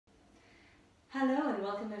Hello and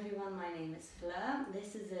welcome everyone, my name is Fleur.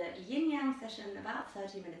 This is a yin-yang session about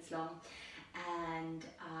 30 minutes long, and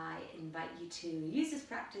I invite you to use this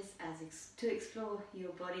practice to explore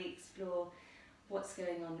your body, explore what's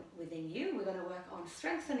going on within you. We're going to work on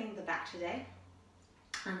strengthening the back today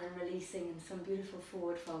and then releasing some beautiful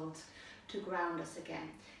forward folds to ground us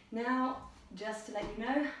again. Now, just to let you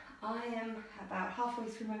know, I am about halfway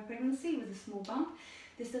through my pregnancy with a small bump.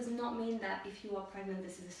 This does not mean that if you are pregnant,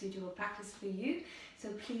 this is a suitable practice for you. So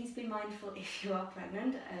please be mindful if you are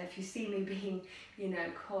pregnant. If you see me being,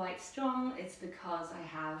 quite strong, it's because I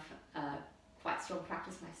have quite strong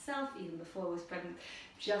practice myself, even before I was pregnant.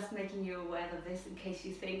 Just making you aware of this in case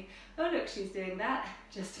you think, oh look, she's doing that.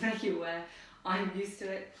 Just to make you aware, I'm used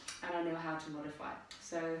to it and I know how to modify.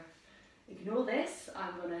 So ignore this.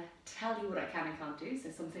 I'm going to tell you what I can and can't do.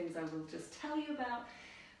 So some things I will just tell you about.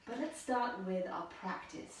 But let's start with our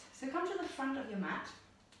practice. So come to the front of your mat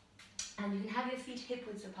and you can have your feet hip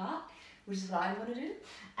width apart, which is what I'm going to do.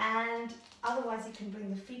 And otherwise you can bring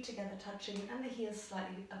the feet together touching and the heels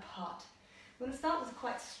slightly apart. We're going to start with a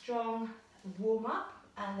quite strong warm up,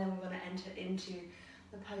 and then we're going to enter into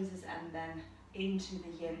the poses and then into the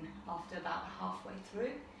yin after about halfway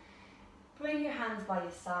through. Bring your hands by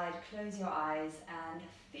your side, close your eyes and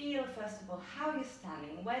feel first of all how you're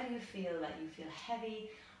standing. Where do you feel that you feel heavy?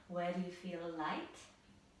 Where do you feel light?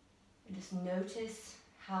 And just notice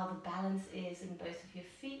how the balance is in both of your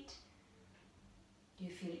feet. Do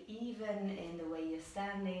you feel even in the way you're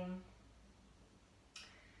standing?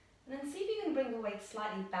 And then see if you can bring the weight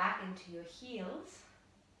slightly back into your heels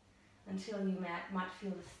until you might feel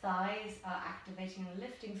the thighs are activating and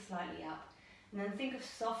lifting slightly up. And then think of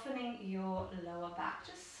softening your lower back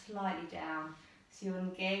just slightly down. So you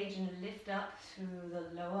engage and lift up through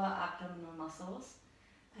the lower abdominal muscles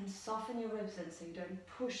and soften your ribs in so you don't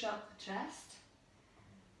push up the chest.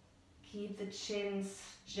 Keep the chins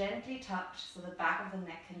gently tucked so the back of the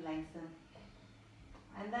neck can lengthen.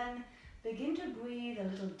 And then begin to breathe a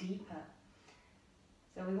little deeper.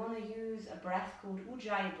 So we want to use a breath called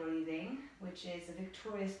Ujjayi breathing, which is a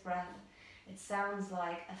victorious breath. It sounds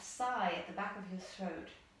like a sigh at the back of your throat.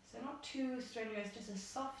 So not too strenuous, just a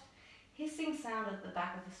soft hissing sound at the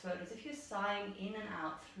back of the throat, as if you're sighing in and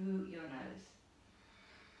out through your nose.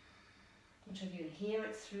 I'm not sure if you can hear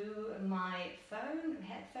it through my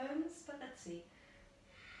headphones, but let's see.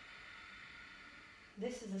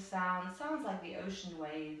 This is a sound, it sounds like the ocean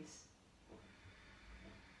waves.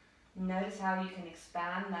 Notice how you can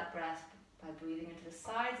expand that breath by breathing into the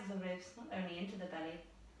sides of the ribs, not only into the belly,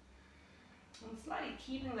 and slightly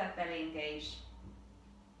keeping that belly engaged.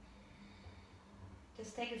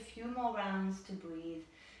 Just take a few more rounds to breathe,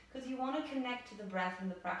 because you want to connect to the breath in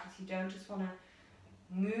the practice. You don't just want to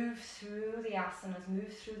move through the asanas,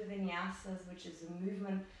 move through the vinyasas, which is a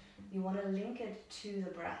movement. You want to link it to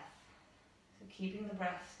the breath. So keeping the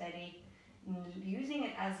breath steady, using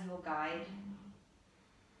it as your guide.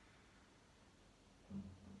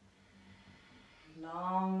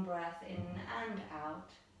 Long breath in and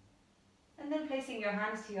out. And then placing your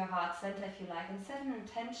hands to your heart center if you like, and set an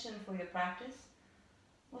intention for your practice.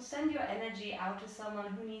 Or send your energy out to someone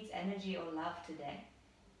who needs energy or love today.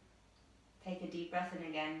 Take a deep breath in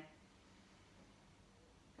again.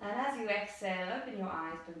 And as you exhale, open your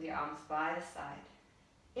eyes, bring the arms by the side.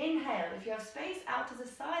 Inhale, if you have space, out to the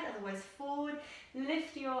side, otherwise forward.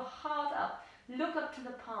 Lift your heart up, look up to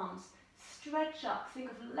the palms. Stretch up, think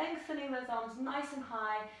of lengthening those arms nice and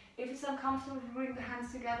high. If it's uncomfortable to bring the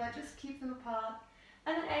hands together, just keep them apart.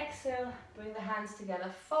 And then exhale, bring the hands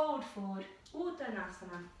together, fold forward,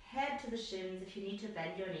 Uttanasana, head to the shins if you need to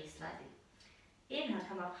bend your knees slightly. Inhale,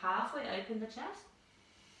 come up halfway, open the chest.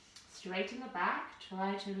 Straighten the back,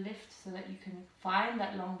 try to lift so that you can find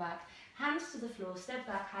that long back. Hands to the floor, step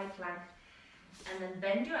back, high plank. And then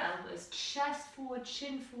bend your elbows, chest forward,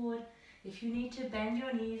 chin forward. If you need to bend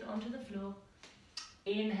your knees onto the floor,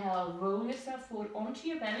 inhale, roll yourself forward onto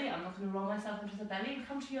your belly. I'm not going to roll myself onto the belly, and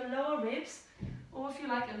come to your lower ribs, or if you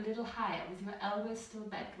like, a little higher with your elbows still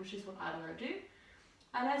bent, which is what I'm going to do.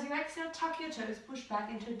 And as you exhale, tuck your toes, push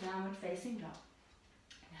back into downward facing dog.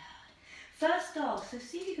 First dog, so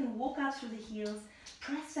see if you can walk out through the heels,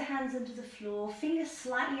 press the hands into the floor, fingers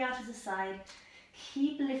slightly out to the side,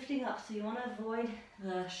 keep lifting up. So you want to avoid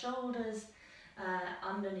the shoulders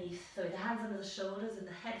underneath, so the hands under the shoulders and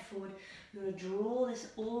the head forward. You're going to draw this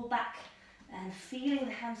all back and feeling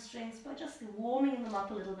the hamstrings, but just warming them up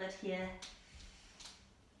a little bit here.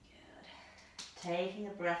 Good. Taking a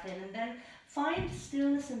breath in, and then find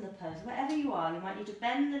stillness in the pose. Wherever you are, you might need to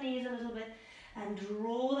bend the knees a little bit and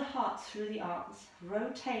draw the heart through the arms.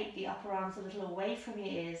 Rotate the upper arms a little away from your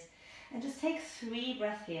ears And just take 3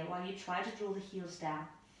 breaths here while you try to draw the heels down.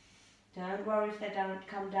 Don't worry if they don't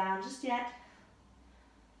come down just yet.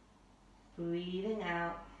 Breathing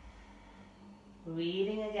out.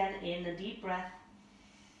 Breathing again in, a deep breath.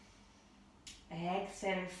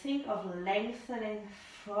 Exhaling, think of lengthening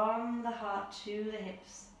from the heart to the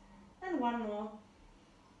hips. And one more.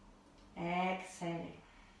 Exhaling.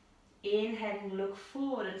 Inhaling, look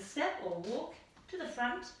forward and step or walk to the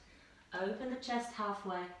front. Open the chest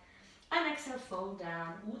halfway. And exhale, fold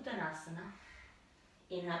down, Uttanasana.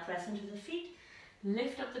 Inhale, press into the feet.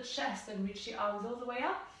 Lift up the chest and reach the arms all the way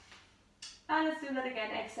up. And let's do that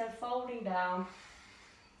again. Exhale, folding down.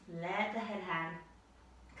 Let the head hang.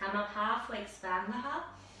 Come up halfway, expand the heart.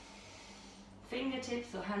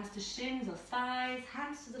 Fingertips or hands to shins or thighs,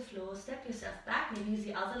 hands to the floor. Step yourself back, maybe use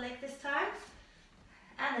the other leg this time.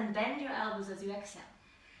 And then bend your elbows as you exhale.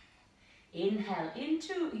 Inhale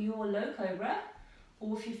into your low cobra,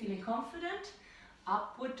 or if you're feeling confident,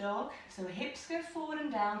 upward dog. So hips go forward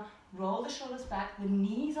and down, roll the shoulders back, the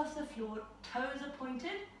knees off the floor, toes are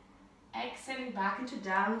pointed. Exhaling back into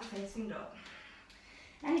downward facing dog.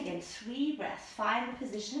 And again, 3 breaths. Find the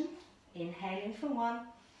position. Inhaling for 1.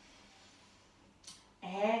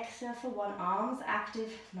 Exhale for 1. Arms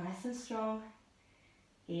active, nice and strong.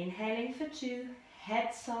 Inhaling for 2.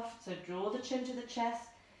 Head soft, so draw the chin to the chest.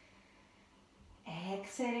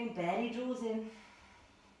 Exhaling, belly draws in.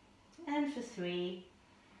 And for 3.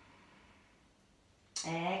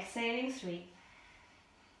 Exhaling, 3.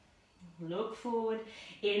 Look forward.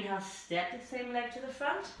 Inhale, step the same leg to the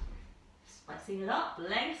front. Spicing it up,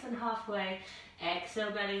 lengthen halfway.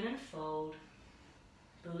 Exhale, belly in and fold.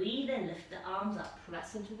 Breathe in, lift the arms up,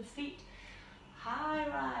 press into the feet. High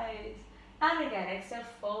rise. And again, exhale,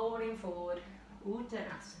 folding forward.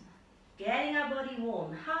 Uttanasana. Getting our body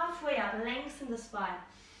warm. Halfway up, lengthen the spine.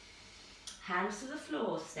 Hands to the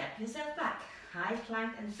floor, step yourself back. High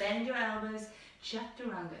plank and bend your elbows.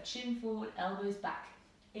 Chaturanga, chin forward, elbows back.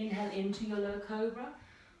 Inhale into your low cobra,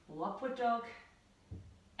 or upward dog.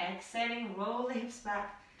 Exhaling, roll the hips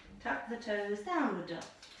back, tuck the toes, downward dog.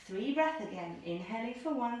 3 breaths again. Inhaling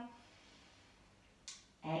for 1.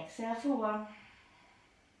 Exhale for 1.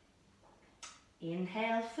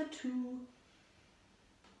 Inhale for 2.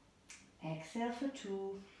 Exhale for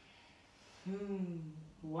 2.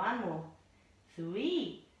 1 more.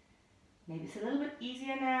 3. Maybe it's a little bit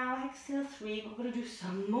easier now. Exhale 3. We're going to do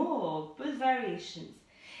some more with variations.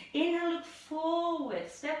 Inhale, look forward.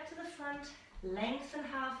 Step to the front. Lengthen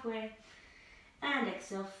halfway. And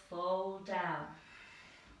exhale, fold down.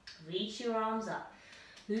 Reach your arms up.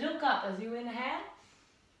 Look up as you inhale.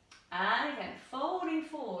 And again, folding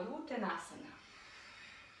forward, Uttanasana.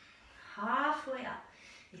 Halfway up.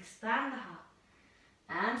 Expand the heart.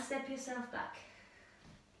 And step yourself back.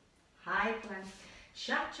 High plank.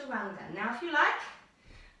 Chaturanga. Now if you like,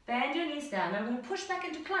 bend your knees down. I'm going to push back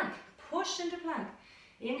into plank. Push into plank.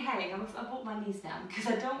 Inhaling, I brought my knees down because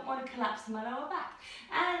I don't want to collapse my lower back.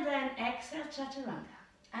 And then exhale, Chaturanga.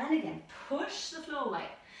 And again, push the floor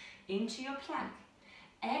weight into your plank.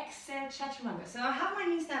 Exhale, Chaturanga. So I have my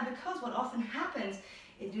knees down because what often happens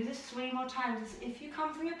is, do this 3 more times, is if you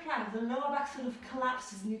come from your plank, the lower back sort of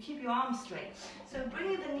collapses and you keep your arms straight. So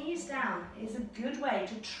bringing the knees down is a good way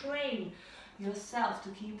to train yourself to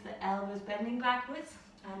keep the elbows bending backwards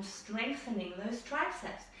and strengthening those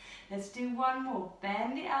triceps. Let's do 1 more.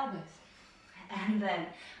 Bend the elbows. And then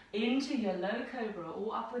into your low cobra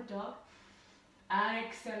or upward dog. And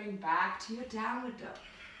exhaling back to your downward dog.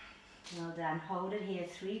 Well done. Hold it here.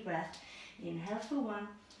 3 breaths. Inhale for 1.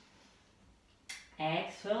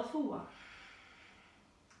 Exhale for 1.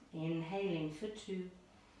 Inhaling for 2.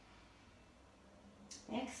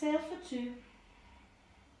 Exhale for 2.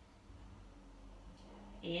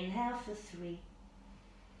 Inhale for 3.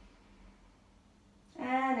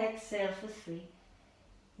 And exhale for 3.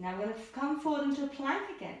 Now we're going to come forward into a plank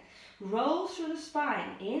again. Roll through the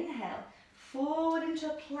spine. Inhale. Forward into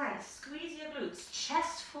a plank. Squeeze your glutes.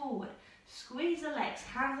 Chest forward. Squeeze the legs.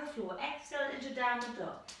 Hands on the floor. Exhale into downward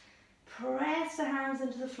dog. Press the hands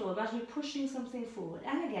into the floor. Imagine you're pushing something forward.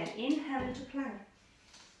 And again, inhale into plank.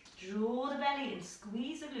 Draw the belly in.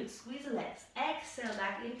 Squeeze the glutes. Squeeze the legs. Exhale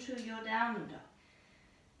back into your downward dog.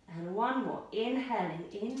 And 1 more. Inhaling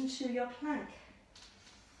into your plank.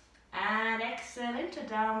 And exhale into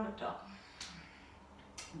downward dog.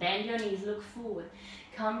 Bend your knees, look forward.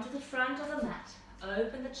 Come to the front of the mat.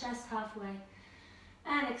 Open the chest halfway.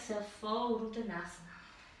 And exhale, fold Uttanasana.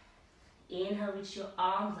 Inhale, reach your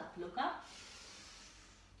arms up, look up.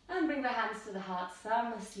 And bring the hands to the heart,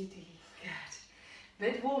 Samasthiti. Good.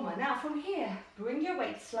 Bit warmer. Now from here, bring your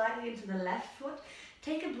weight slightly into the left foot.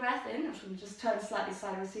 Take a breath in. I'm going to just turn slightly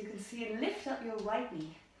sideways so you can see and lift up your right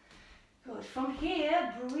knee. Good. From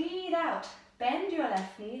here, breathe out. Bend your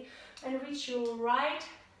left knee and reach your right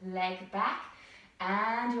leg back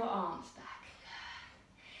and your arms back.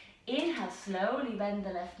 Inhale, slowly bend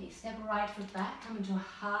the left knee. Step right foot back, come into a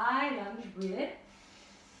high lunge, breathe in.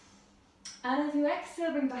 And as you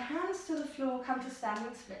exhale, bring the hands to the floor, come to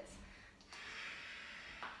standing splits.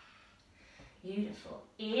 Beautiful.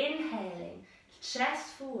 Inhaling, chest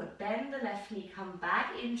forward, bend the left knee, come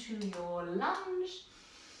back into your lunge.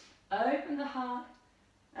 Open the heart.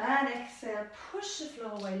 And exhale, push the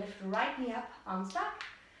floor away, lift right knee up, arms back.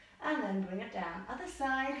 And then bring it down. Other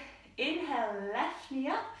side. Inhale, left knee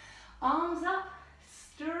up, arms up.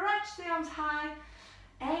 Stretch the arms high.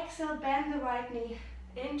 Exhale, bend the right knee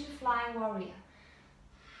into flying warrior.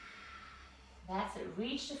 That's it.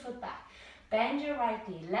 Reach the foot back. Bend your right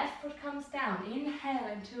knee. Left foot comes down. Inhale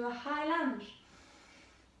into a high lunge.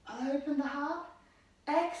 Open the heart.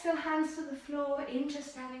 Exhale, hands to the floor into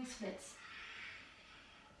standing splits.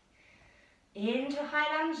 Into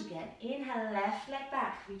high lunge again. Inhale, left leg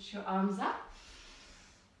back. Reach your arms up.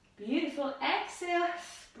 Beautiful. Exhale,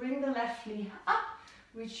 bring the left knee up.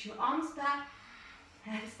 Reach your arms back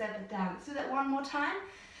and step it down. Let's do that one more time.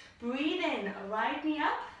 Breathe in, right knee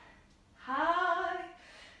up. High.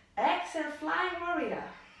 Exhale, flying warrior.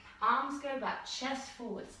 Arms go back, chest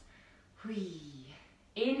forwards. Whee.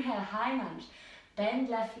 Inhale, high lunge. Bend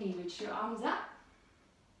left knee, reach your arms up.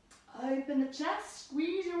 Open the chest,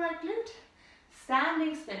 squeeze your right glute.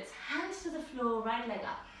 Standing splits, hands to the floor, right leg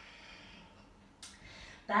up.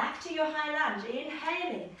 Back to your high lunge,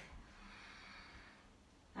 inhaling.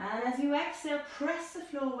 And as you exhale, press the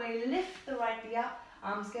floor away, lift the right knee up,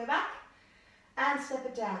 arms go back, and step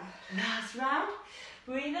it down. Last round,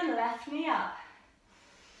 breathe in, left knee up.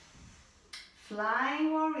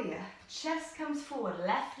 Flying warrior, chest comes forward,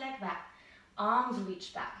 left leg back, arms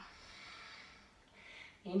reach back.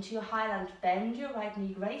 Into your high lunge, bend your right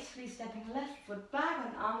knee, gracefully stepping left foot back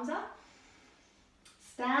and arms up.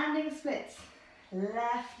 Standing splits,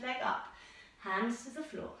 left leg up, hands to the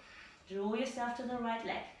floor. Draw yourself to the right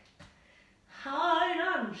leg. High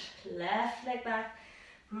lunge, left leg back.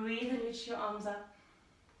 Breathe and reach your arms up.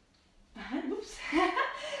 And oops.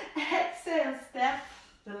 Exhale, step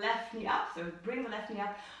the left knee up. So bring the left knee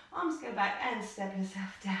up, arms go back and step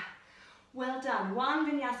yourself down. Well done. One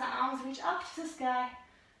vinyasa, arms reach up to the sky.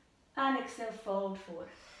 And exhale, fold forward.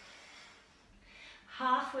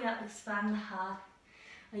 Halfway up, expand the heart.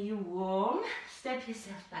 Are you warm? Step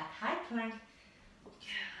yourself back. High plank.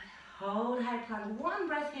 Good. Hold high plank. One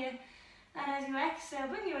breath here. And as you exhale,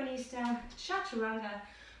 bring your knees down. Chaturanga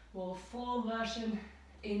or full version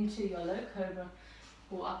into your low cobra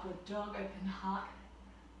or upward dog. Open the heart.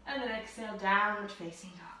 And then exhale, downward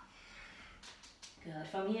facing dog. Good.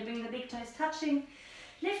 From here, bring the big toes touching.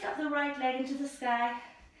 Lift up the right leg into the sky.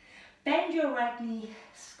 Bend your right knee,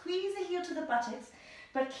 squeeze the heel to the buttocks,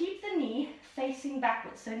 but keep the knee facing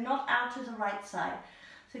backwards, so not out to the right side.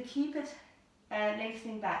 So keep it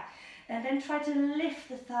lengthening back. And then try to lift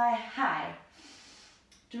the thigh high.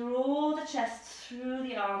 Draw the chest through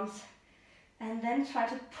the arms, and then try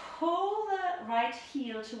to pull the right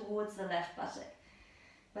heel towards the left buttock,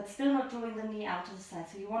 but still not drawing the knee out to the side.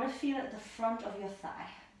 So you want to feel it at the front of your thigh.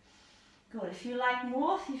 Good. If you like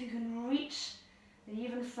more, see if you can reach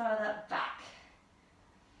even further back.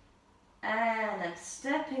 And then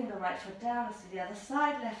stepping the right foot down, let's do the other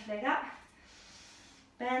side, left leg up.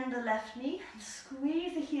 Bend the left knee, and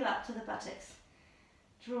squeeze the heel up to the buttocks.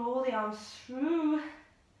 Draw the arms through,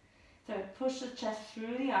 so push the chest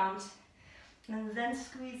through the arms, and then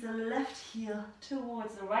squeeze the left heel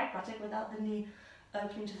towards the right buttock without the knee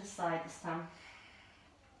opening to the side this time.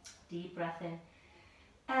 Deep breath in,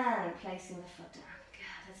 and placing the foot down.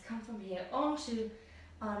 Good. Let's come from here onto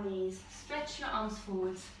our knees. Stretch your arms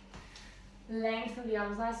forwards. Lengthen the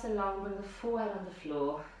arms nice and long. Bring the forehead on the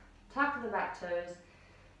floor. Tuck the back toes.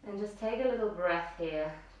 And just take a little breath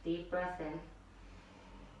here. Deep breath in.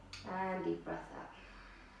 And deep breath out.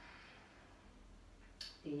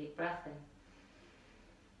 Deep breath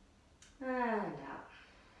in. And out.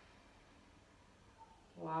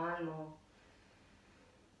 One more.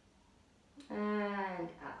 And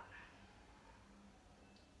out.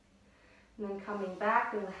 And then coming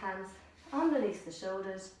back with the hands underneath the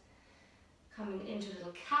shoulders. Coming into a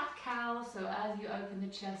little cat-cow. So as you open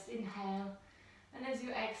the chest, inhale. And as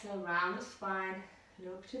you exhale, round the spine.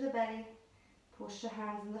 Look to the belly. Push your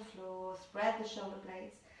hands on the floor. Spread the shoulder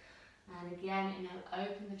blades. And again, inhale,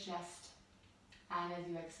 open the chest. And as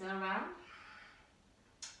you exhale, round.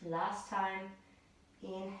 Last time.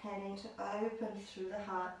 Inhaling to open through the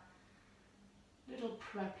heart. Little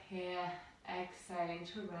prep here, exhaling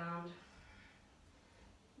to round.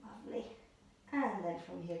 Lovely. And then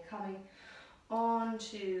from here coming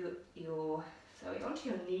onto your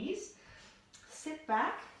knees. Sit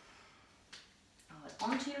back.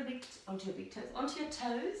 Onto your big toes, onto your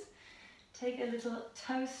toes. Take a little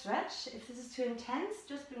toe stretch. If this is too intense,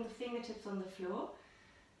 just bring the fingertips on the floor.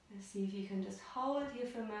 And see if you can just hold here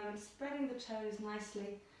for a moment, spreading the toes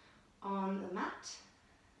nicely on the mat.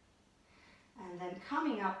 And then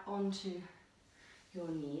coming up onto your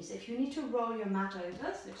knees. If you need to roll your mat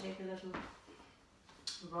over, so take a little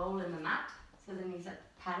roll in the mat, so the knees are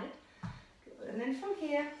padded. Good. And then from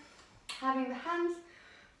here, having the hands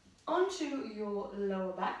onto your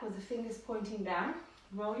lower back with the fingers pointing down,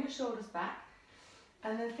 roll your shoulders back,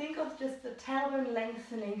 and then think of just the tailbone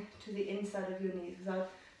lengthening to the inside of your knees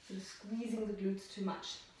without sort of squeezing the glutes too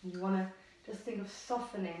much. You want to just think of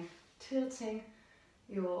softening, tilting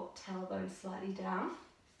your tailbone slightly down.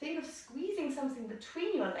 Think of squeezing something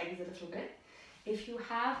between your legs a little bit. If you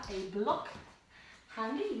have a block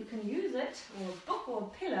handy, you can use it, or a book or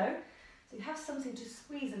a pillow, so you have something to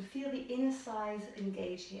squeeze and feel the inner thighs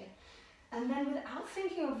engage here. And then without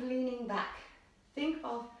thinking of leaning back, think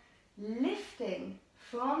of lifting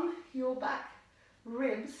from your back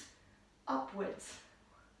ribs upwards.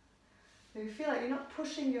 So you feel like you're not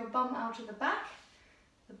pushing your bum out of the back,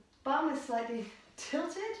 the bum is slightly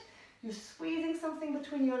tilted, you're squeezing something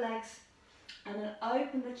between your legs, and then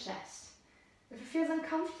open the chest. If it feels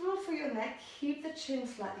uncomfortable for your neck, keep the chin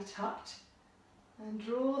slightly tucked and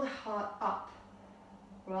draw the heart up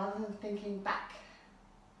rather than thinking back.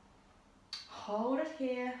 Hold it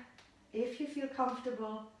here. If you feel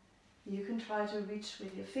comfortable, you can try to reach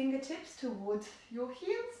with your fingertips towards your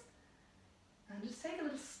heels and just take a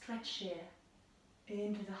little stretch here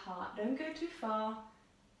into the heart. Don't go too far.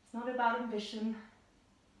 It's not about ambition.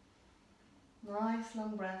 Nice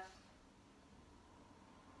long breath.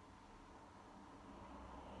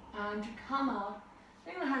 And to come out,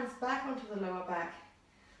 bring the hands back onto the lower back,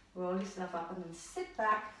 roll yourself up and then sit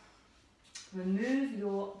back. Remove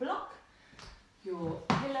your block, your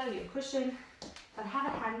pillow, your cushion, but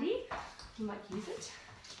have it handy. You might use it.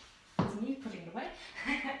 It's me putting it away.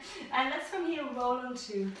 And let's from here roll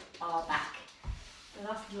onto our back. The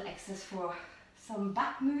last little exercise for some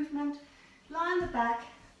back movement. Lie on the back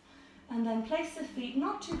and then place the feet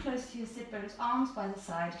not too close to your sit bones, arms by the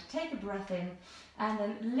side. Take a breath in and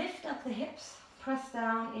then lift up the hips, press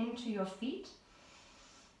down into your feet.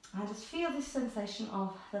 And just feel this sensation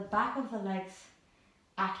of the back of the legs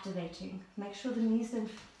activating. Make sure the knees don't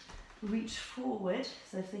reach forward.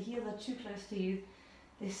 So if the heels are too close to you,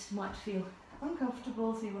 this might feel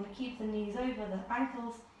uncomfortable. So you want to keep the knees over the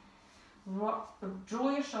ankles. Draw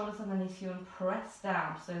your shoulders underneath you and press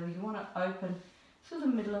down. So you want to open through the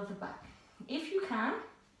middle of the back. If you can,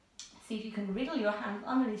 see if you can wriggle your hands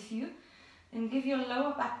underneath you and give your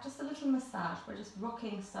lower back just a little massage by just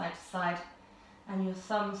rocking side to side, and your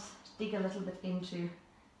thumbs dig a little bit into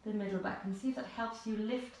the middle back, and see if that helps you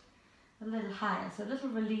lift a little higher. So a little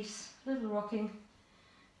release, a little rocking,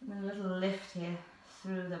 and then a little lift here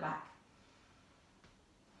through the back.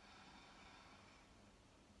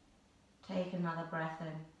 Take another breath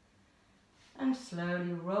in and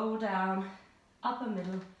slowly roll down, upper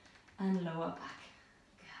middle and lower back.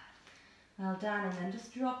 Good. Well done, and then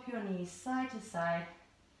just drop your knees side to side.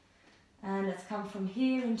 And let's come from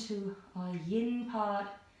here into our yin part.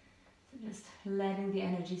 So just letting the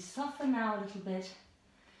energy soften now a little bit.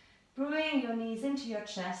 Bring your knees into your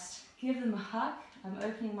chest. Give them a hug. I'm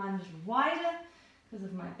opening mine a little wider because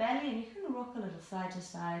of my belly, and you can rock a little side to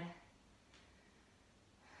side.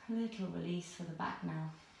 Little release for the back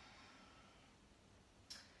now.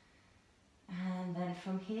 And then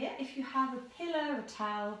from here, if you have a pillow, a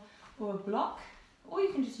towel or a block, or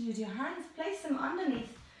you can just use your hands, place them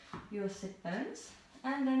underneath your sit bones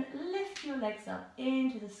and then lift your legs up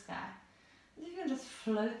into the sky. You can just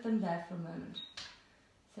float them there for a moment.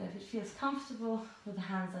 So if it feels comfortable with the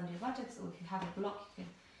hands under your buttocks, or if you have a block, you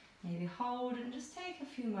can maybe hold and just take a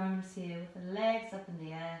few moments here with the legs up in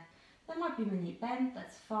the air. They might be mini bent,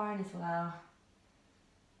 that's fine as well.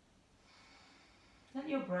 Let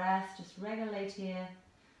your breath just regulate here.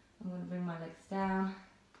 I'm going to bring my legs down.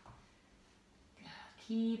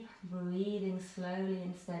 Keep breathing slowly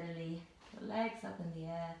and steadily. Your legs up in the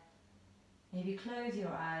air. Maybe close your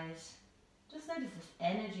eyes. Just notice this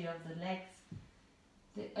energy of the legs.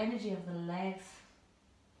 The energy of the legs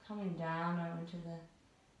coming down over into the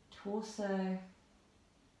torso.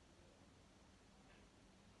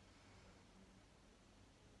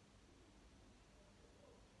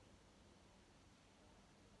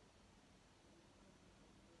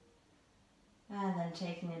 And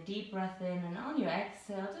taking a deep breath in, and on your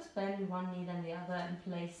exhale, just bend one knee then the other and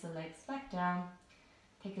place the legs back down.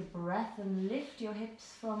 Take a breath and lift your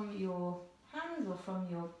hips from your hands or from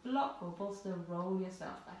your block or bolster. Roll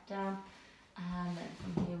yourself back down, and then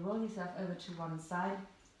from here roll yourself over to one side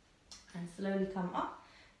and slowly come up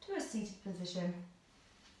to a seated position.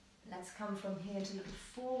 Let's come from here to a little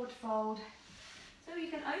forward fold. So you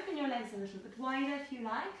can open your legs a little bit wider if you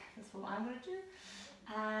like. That's what I'm going to do.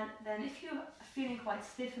 And then if you're feeling quite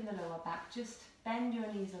stiff in the lower back, just bend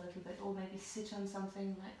your knees a little bit, or maybe sit on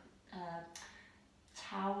something like a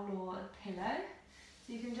towel or a pillow.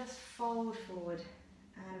 So you can just fold forward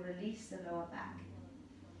and release the lower back.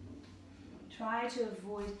 Try to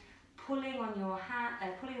avoid pulling on your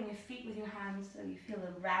feet with your hands so you feel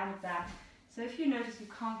a round back. So if you notice you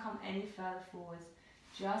can't come any further forwards,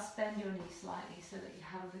 just bend your knees slightly so that you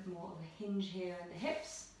have a bit more of a hinge here in the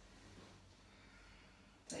hips.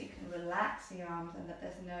 So you can relax the arms and that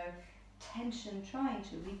there's no tension trying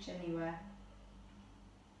to reach anywhere.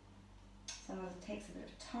 Sometimes it takes a bit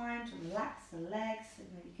of time to relax the legs and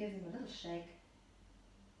maybe give them a little shake.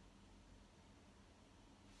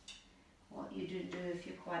 What you do if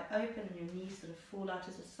you're quite open and your knees sort of fall out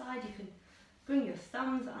to the side, you can bring your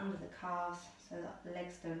thumbs under the calves so that the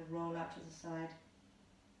legs don't roll out to the side.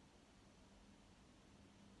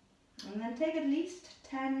 And then take at least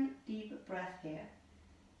 10 deep breaths here.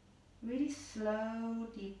 Really slow,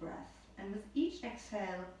 deep breath. And with each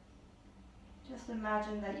exhale, just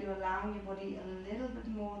imagine that you're allowing your body a little bit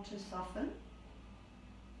more to soften,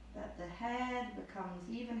 that the head becomes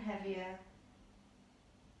even heavier,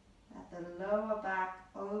 that the lower back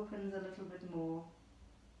opens a little bit more.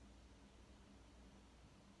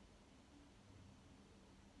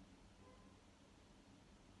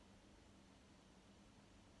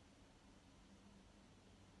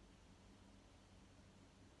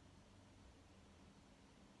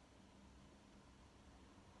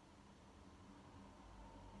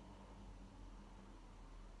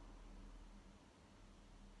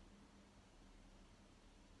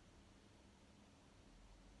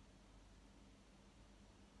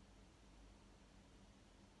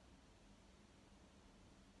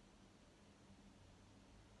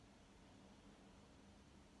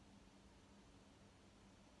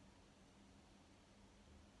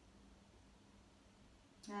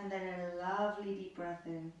 And then a lovely deep breath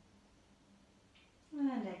in.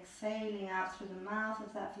 And exhaling out through the mouth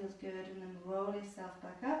if that feels good, and then roll yourself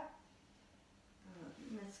back up.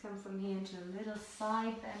 Let's come from here into a little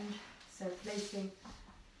side bend. So placing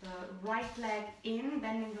the right leg in,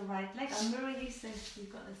 bending the right leg. I'll mirror you so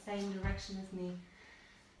you've got the same direction as me.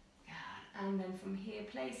 And then from here,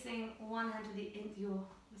 placing one hand to your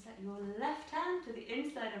left hand to the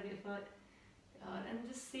inside of your foot. And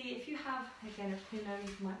just see if you have, again, a pillow,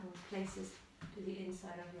 you might want to place this to the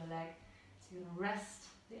inside of your leg. So you're going to rest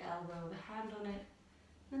the elbow, the hand on it,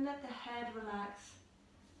 and let the head relax.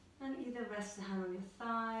 And either rest the hand on your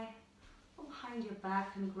thigh or behind your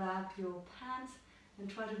back and grab your pants and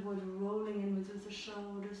try to avoid rolling in with the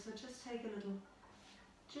shoulders. So just take a little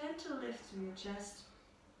gentle lift through your chest.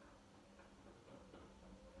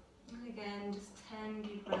 And again, just 10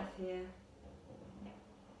 deep breaths here.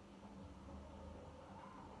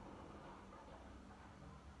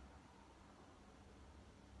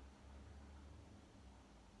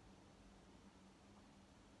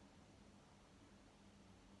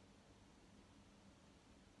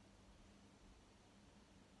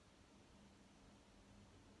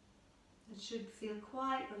 It should feel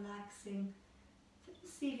quite relaxing. So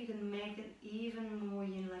just see if you can make it even more,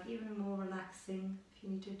 even more relaxing if you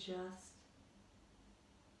need to adjust.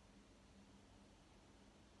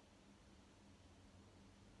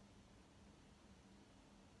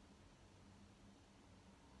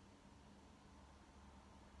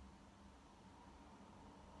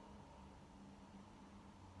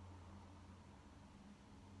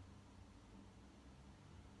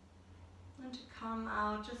 And to come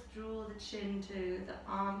out, just draw the chin to the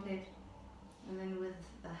armpit, and then with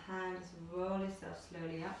the hands roll yourself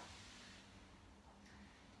slowly up.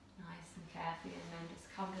 Nice and carefully, and then just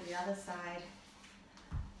come to the other side.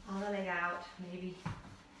 Other leg out, maybe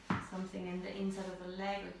something in the inside of the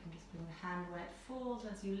leg, or you can just bring the hand where it falls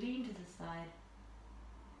as you lean to the side.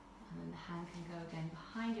 And then the hand can go again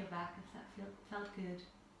behind your back if that felt good.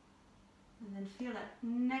 And then feel that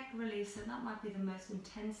neck release, and that might be the most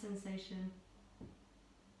intense sensation.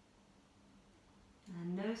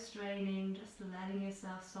 And no straining, just letting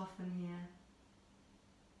yourself soften here.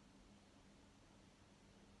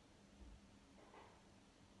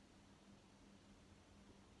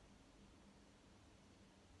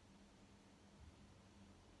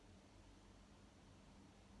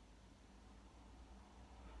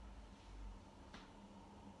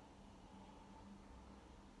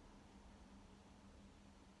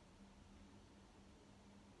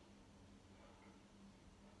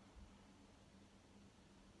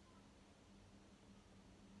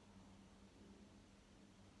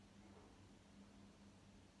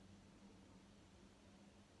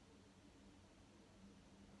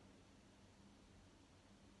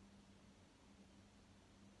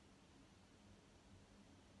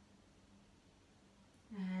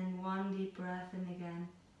 deep breath in again.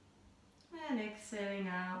 And exhaling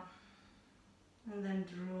out. And then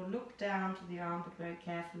look down to the armpit very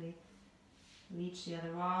carefully. Reach the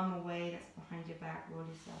other arm away, that's behind your back, roll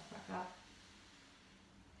yourself back up.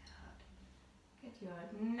 Get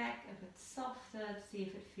your neck a bit softer, see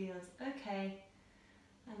if it feels okay.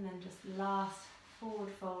 And then just last forward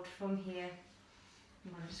fold from here.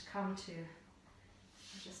 I'm going to just come to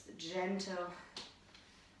just a gentle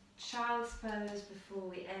child's pose before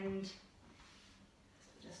we end.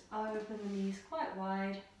 So just open the knees quite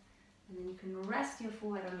wide, and then you can rest your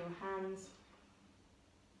forehead on your hands.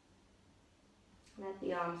 Let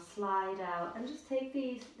the arms slide out, and just take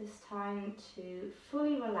this time to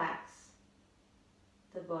fully relax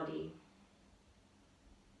the body.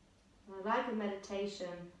 Like a meditation,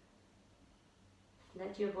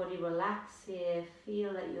 let your body relax here.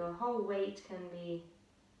 Feel that your whole weight can be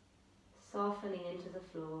softening into the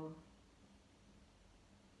floor.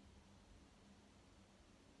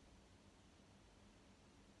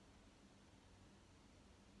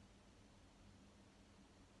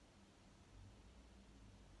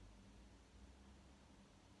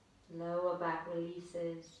 Lower back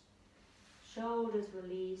releases, shoulders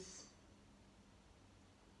release.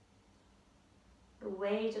 The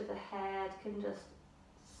weight of the head can just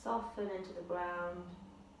soften into the ground.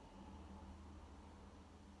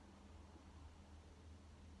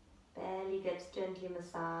 Belly gets gently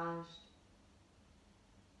massaged.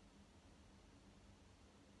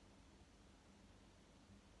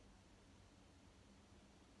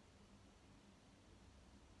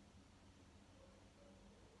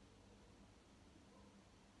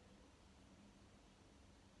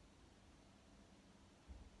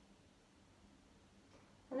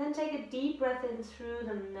 And then take a deep breath in through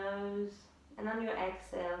the nose, and on your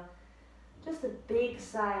exhale, just a big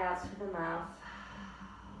sigh out through the mouth.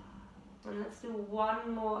 And let's do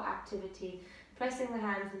one more activity, pressing the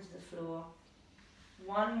hands into the floor.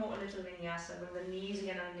 One more little vinyasa, bring the knees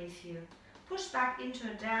again underneath you. Push back into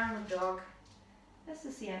a downward dog. Let's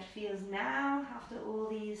just see how it feels now after all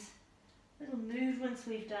these little movements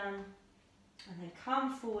we've done. And then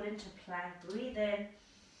come forward into plank, breathe in.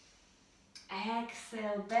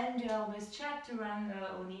 Exhale, bend your elbows,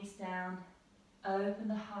 chaturanga or knees down. Open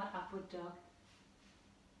the heart, upward dog.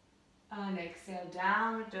 And exhale,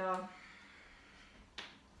 downward dog.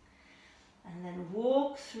 And then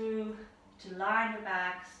walk through to lie your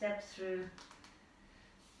back, step through.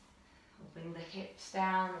 Bring the hips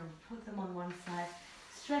down and put them on one side.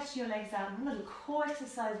 Stretch your legs out. A little core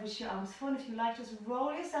exercise with your arms forward. If you like, just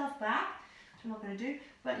roll yourself back, which I'm not going to do,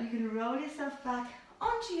 but you can roll yourself back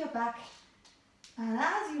onto your back. And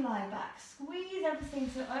as you lie back, squeeze everything,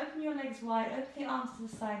 so open your legs wide, open the arms to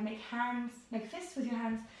the side, make fists with your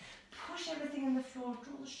hands, push everything in the floor,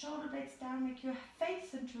 draw the shoulder blades down, make your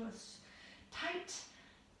face into a tight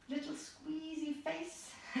little squeezy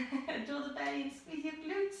face, draw the belly and squeeze your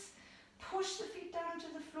glutes, push the feet down to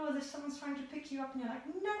the floor as if someone's trying to pick you up and you're like,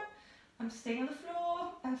 no, I'm staying on the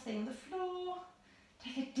floor, I'm staying on the floor.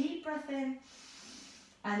 Take a deep breath in,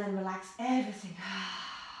 and then relax everything.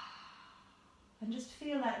 And just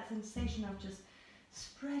feel that sensation of just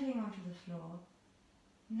spreading onto the floor.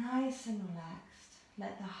 Nice and relaxed.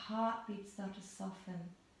 Let the heartbeat start to soften.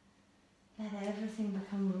 Let everything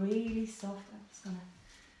become really soft. I'm just going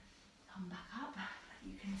to come back up.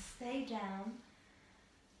 You can stay down.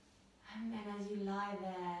 And then as you lie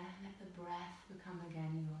there, let the breath become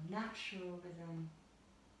again your natural rhythm.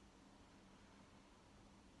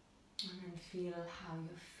 And then feel how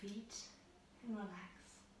your feet can relax.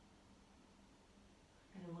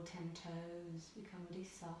 Let all 10 toes become really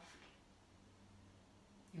soft.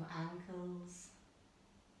 Your ankles,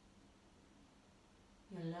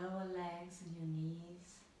 your lower legs and your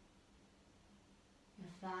knees,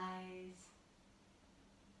 your thighs,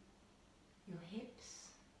 your hips,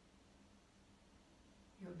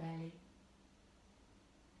 your belly,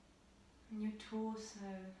 and your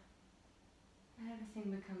torso.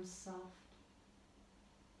 Everything becomes soft.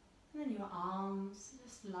 And then your arms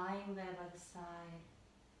just lying there by the side.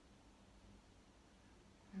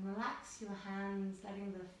 And relax your hands,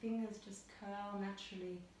 letting the fingers just curl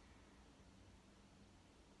naturally.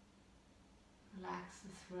 Relax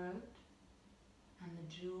the throat and the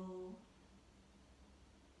jaw.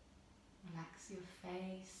 Relax your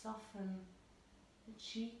face, soften the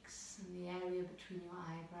cheeks and the area between your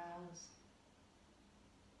eyebrows.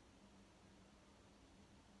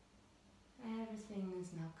 Everything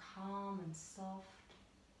is now calm and soft.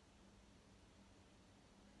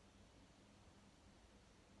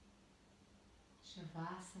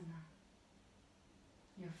 Shavasana,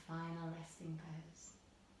 your final resting pose.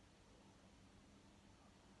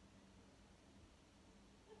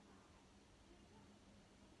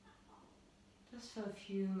 just for a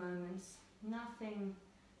few moments, nothing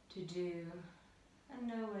to do and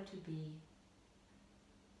nowhere to be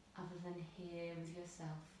other than here with yourself.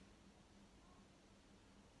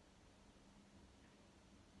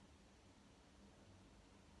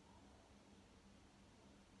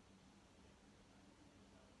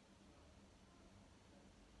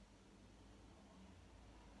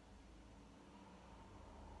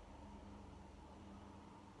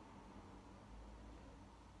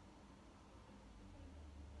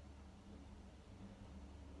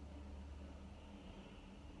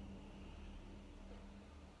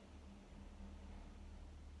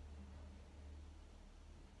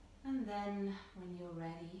 And then when you're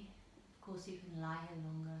ready, of course you can lie here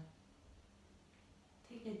longer.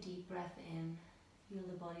 Take a deep breath in, feel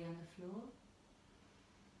the body on the floor,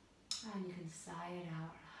 and you can sigh it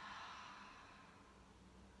out.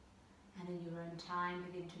 And in your own time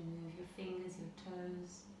begin to move your fingers, your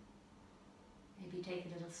toes. Maybe take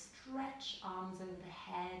a little stretch, arms over the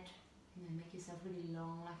head, and then make yourself really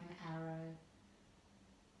long like an arrow.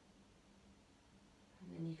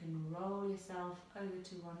 And then you can roll yourself over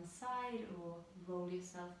to one side or roll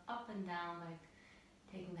yourself up and down, like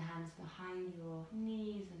taking the hands behind your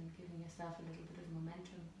knees and giving yourself a little bit of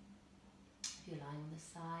momentum. If you're lying on the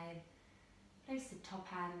side, place the top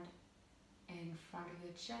hand in front of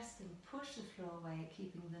your chest and push the floor away,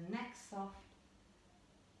 keeping the neck soft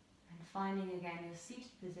and finding again your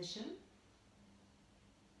seated position.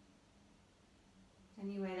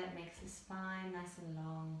 Any way that makes the spine nice and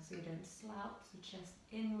long so you don't slouch the chest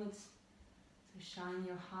inwards. So shine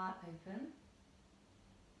your heart open.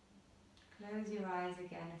 Close your eyes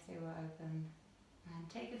again if they were open. And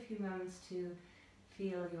take a few moments to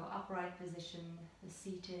feel your upright position, the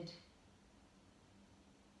seated,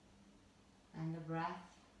 and the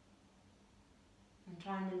breath. And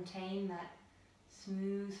try and maintain that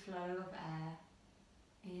smooth flow of air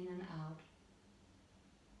in and out.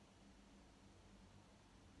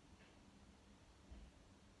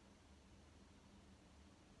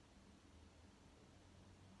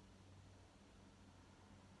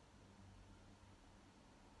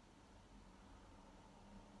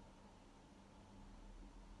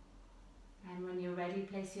 And when you're ready,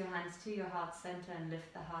 place your hands to your heart center and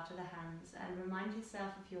lift the heart to the hands. And remind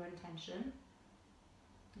yourself of your intention.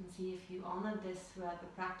 And see if you honor this throughout the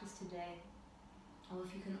practice today. Or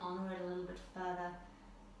if you can honor it a little bit further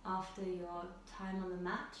after your time on the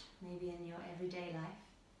mat, maybe in your everyday life.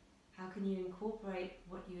 How can you incorporate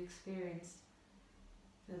what you experienced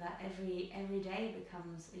so that every day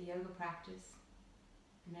becomes a yoga practice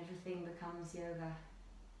and everything becomes yoga.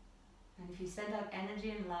 And if you send out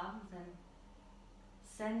energy and love, then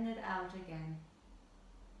send it out again.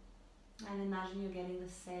 And imagine you're getting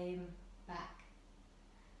the same back.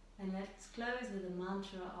 And let's close with a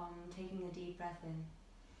mantra on taking a deep breath in.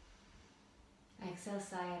 Exhale,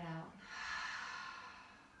 sigh it out.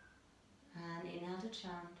 And inhale to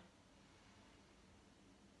chant.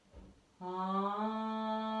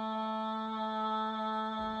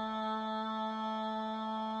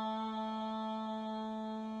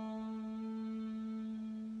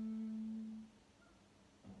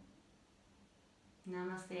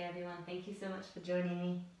 Namaste everyone. Thank you so much for joining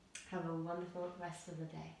me. Have a wonderful rest of the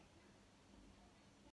day.